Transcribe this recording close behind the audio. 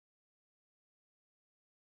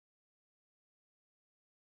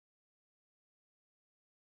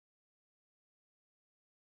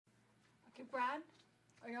Hey, Brad,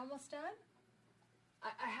 are you almost done?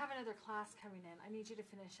 I have another class coming in. I need you to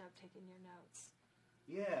finish up taking your notes.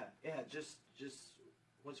 Yeah, just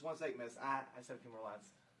one sec, miss. I said a few more lines.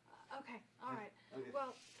 Okay, all right. Okay.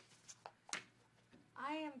 Well,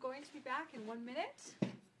 I am going to be back in 1 minute.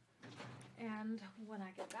 And when I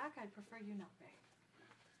get back, I'd prefer you not beg.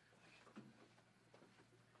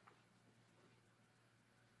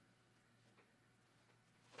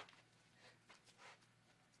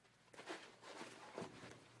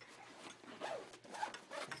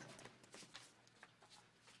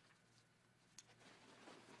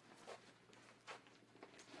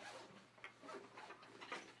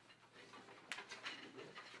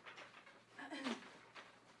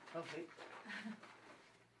 Okay.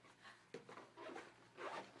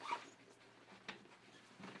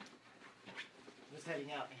 Just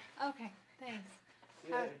heading out. Okay, thanks. See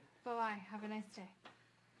you later. Bye-bye. Have a nice day.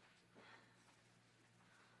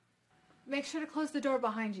 Make sure to close the door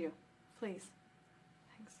behind you, please.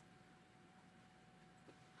 Thanks.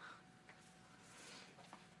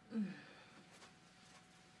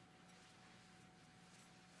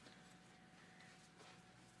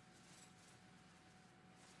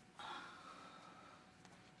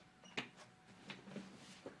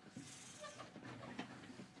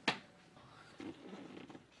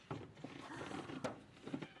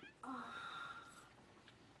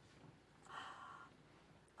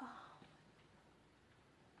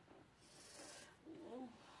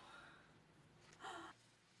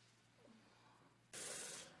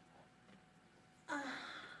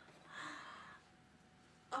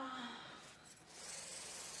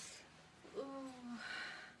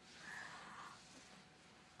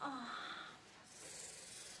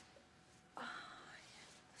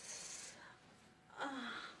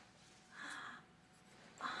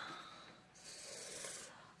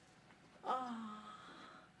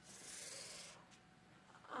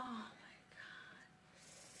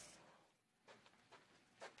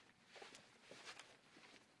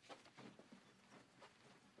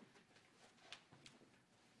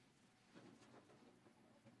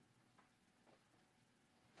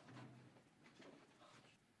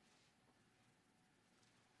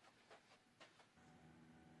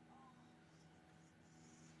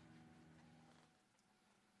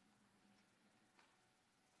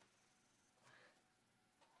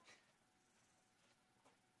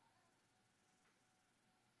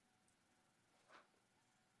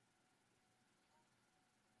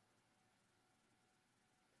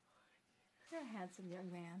 You're a handsome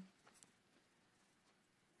young man.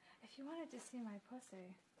 If you wanted to see my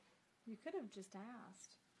pussy, you could have just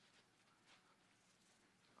asked.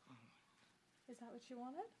 Is that what you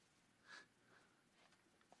wanted?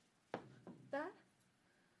 That?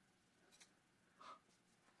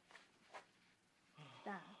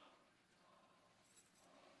 That.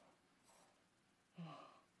 Oh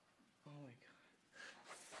my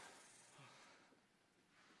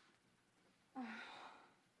god.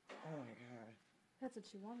 Oh my god. That's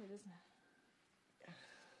what you wanted, isn't it?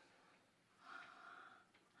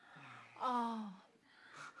 Oh.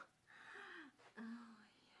 Oh,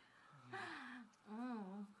 yeah.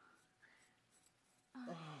 Oh.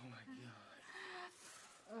 Oh my god.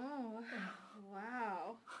 Oh,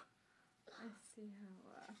 wow. I see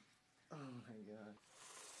how, Oh my god.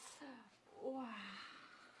 wow.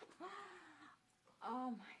 Oh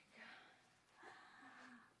my god.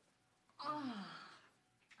 Oh. Oh my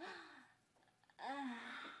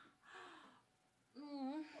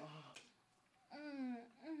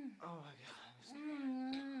god.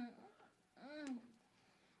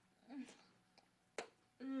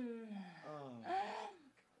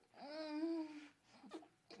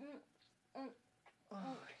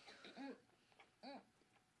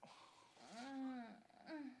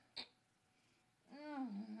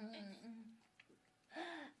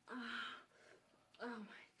 Oh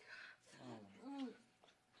my god.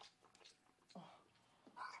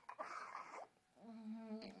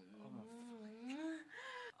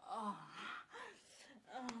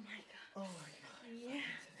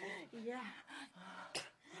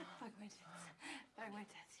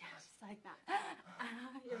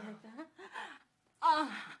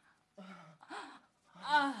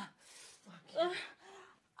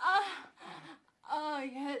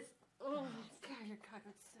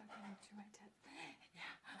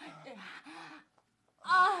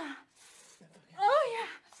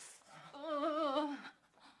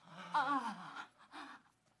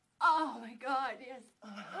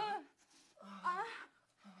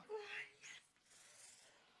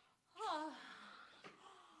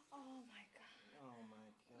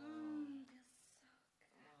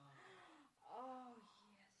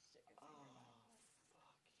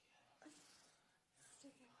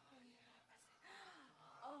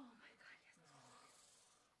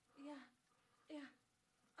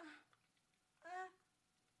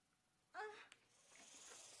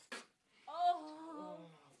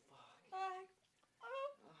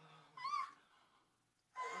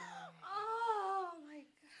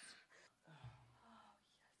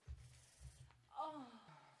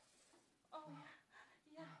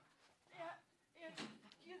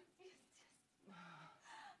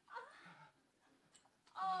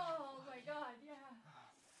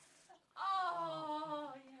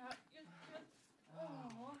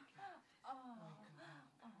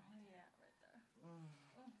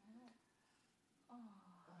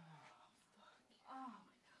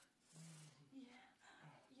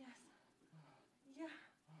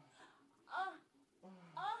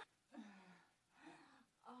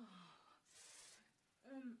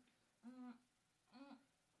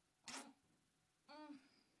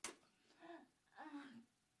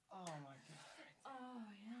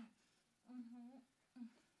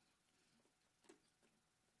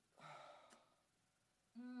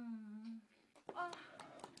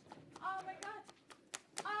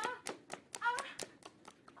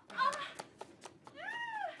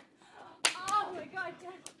 Yeah,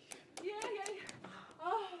 yeah, yeah.